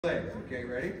legs. Okay,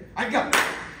 ready? I go.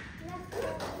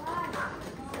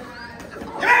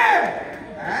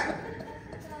 Yeah! Back.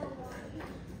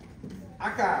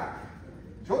 Aka.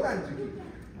 Jodanzuki.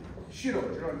 Shiro.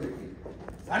 Jodanzuki.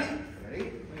 Sari.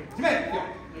 Ready? Jime. Go.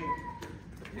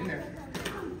 In there.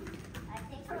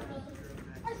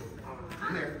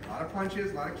 In there. A lot of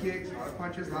punches, a lot of kicks, a lot of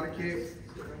punches, a lot of kicks.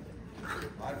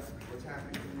 What's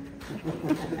happening? A lot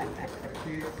of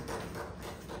kicks.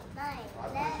 A lot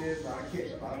of punches, a lot of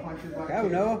kicks, a lot of punches, a lot of kicks. Go,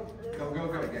 Noah. Go. You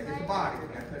gotta hit the body. You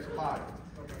gotta touch the body.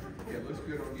 Yeah, it looks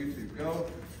good on YouTube. Go.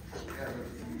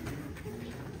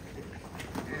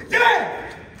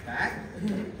 Yeah, back.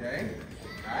 Okay.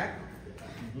 Back.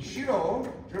 Shiro.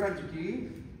 Jodanzuki.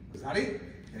 Sari.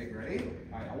 Okay, ready?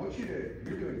 All right, I want you to,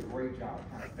 you're doing a great job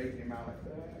kind of faking him out like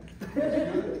that. That's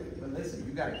good. But listen,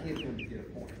 you gotta hit him to get a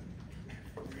point.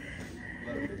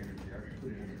 Love your energy. I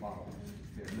put it in the bottle.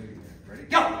 Get a million there. Ready?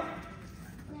 Go!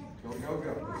 Go.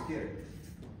 Let's get it.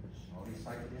 All these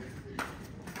cycles.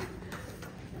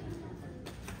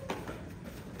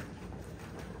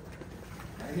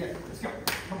 Right here. Let's go.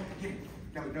 Come on, get him.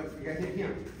 No, you gotta hit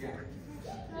him. Yeah.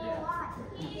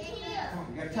 Come on,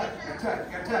 you gotta touch.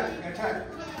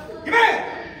 Come here!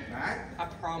 Back. I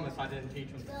promise I didn't teach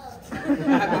him. I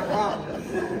promise.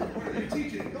 You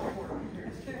teach it. Go for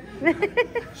it.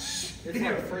 It's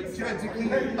like a free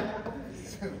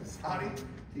Sorry.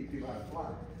 Teach people how to fly.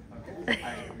 Okay. All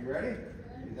right, you ready?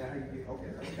 Is that how you get? Okay,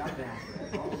 let's stop down for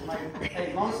that.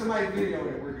 As long as somebody videoed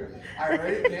it, we're good. All right,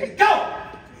 ready? Okay, go!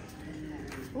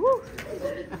 Woo.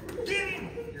 Get him!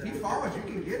 He follows, you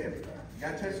can get him. You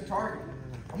gotta touch the target.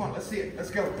 Come on, let's see it. Let's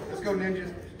go. Let's go,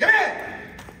 ninjas. Get in!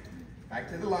 Back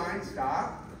to the line.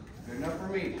 Stop. Good enough for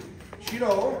me.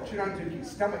 Shiro. Jodanzuki.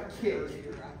 Stomach kick.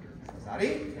 Sari.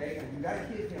 Okay, and you gotta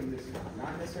hit him this time.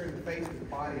 Not necessarily the face, but the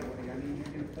body. I need you to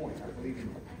get a point. I believe in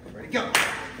you. Ready? Go!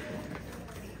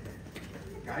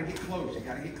 Gotta get close. You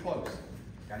gotta get close.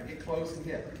 Gotta get close and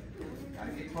hit.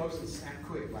 Gotta get close and snap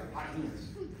quick, like hot hands.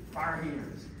 Fire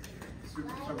hands.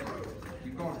 Super.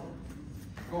 Keep going.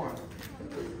 Keep going.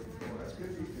 Oh, that's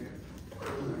good, man.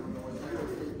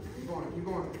 Keep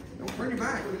going. Don't turn your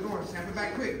back. Keep going. Snap it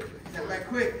back quick. Snap back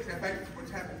quick. Snap back.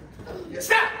 What's happening? Yeah.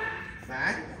 Stop!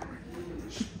 Back.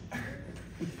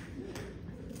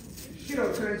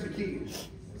 Shiro Jodanzuki.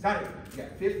 Sorry. You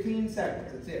got 15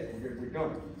 seconds. That's it. We're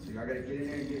done. So y'all gotta get in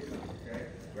there and get some. Okay?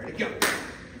 Ready? Go.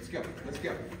 Let's go.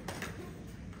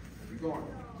 Keep going.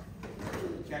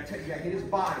 You gotta hit his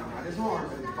body, not his arm,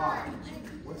 but his body.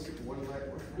 What's one leg?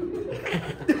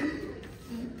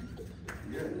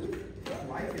 Good. I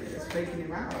like it. It's faking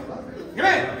him out. I love it. Come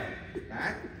in!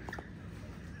 Back.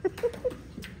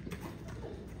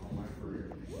 All my career.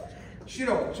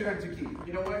 Shiro Jodanzuki.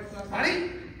 You know what?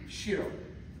 Honey? Shiro.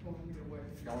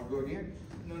 Y'all want to go again?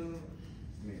 No.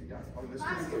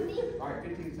 Let's do it again. All right,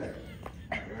 15 seconds.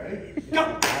 You ready? Go!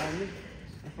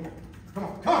 Come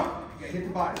on. You gotta hit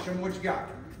the body. Show me what you got.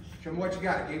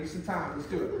 I gave you some time. Let's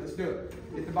do it.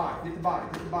 Hit the body. Body,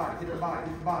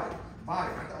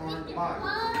 not the arm, the body.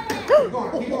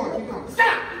 Keep going.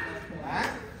 Stop!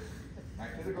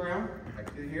 Back to the ground.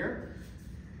 Back to here.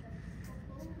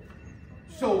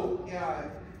 So,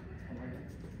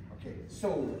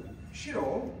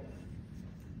 Shiro,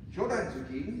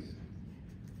 Jodanzuki,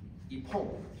 Ippon.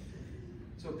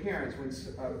 So parents,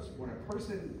 when a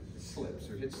person slips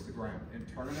or hits the ground in a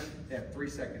tournament, they have 3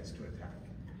 seconds to attack.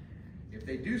 If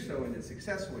they do so and it's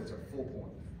successful, it's a full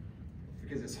point.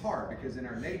 Because it's hard, because in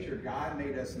our nature, God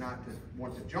made us not to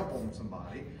want to jump on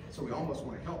somebody, so we almost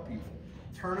want to help people.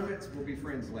 Tournaments will be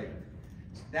friends later.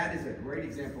 So that is a great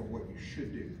example of what you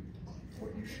should do.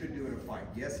 What you should do in a fight.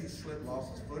 Yes, he slipped,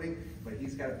 lost his footing, but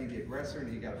he's got to be the aggressor and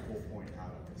he got a full point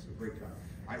out of it. So great job.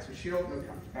 All right, so Shiro, no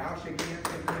time. Bow, shake hands,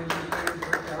 great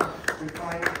job. We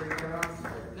fight, great job.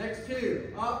 Next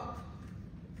two. Up.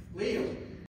 Leo.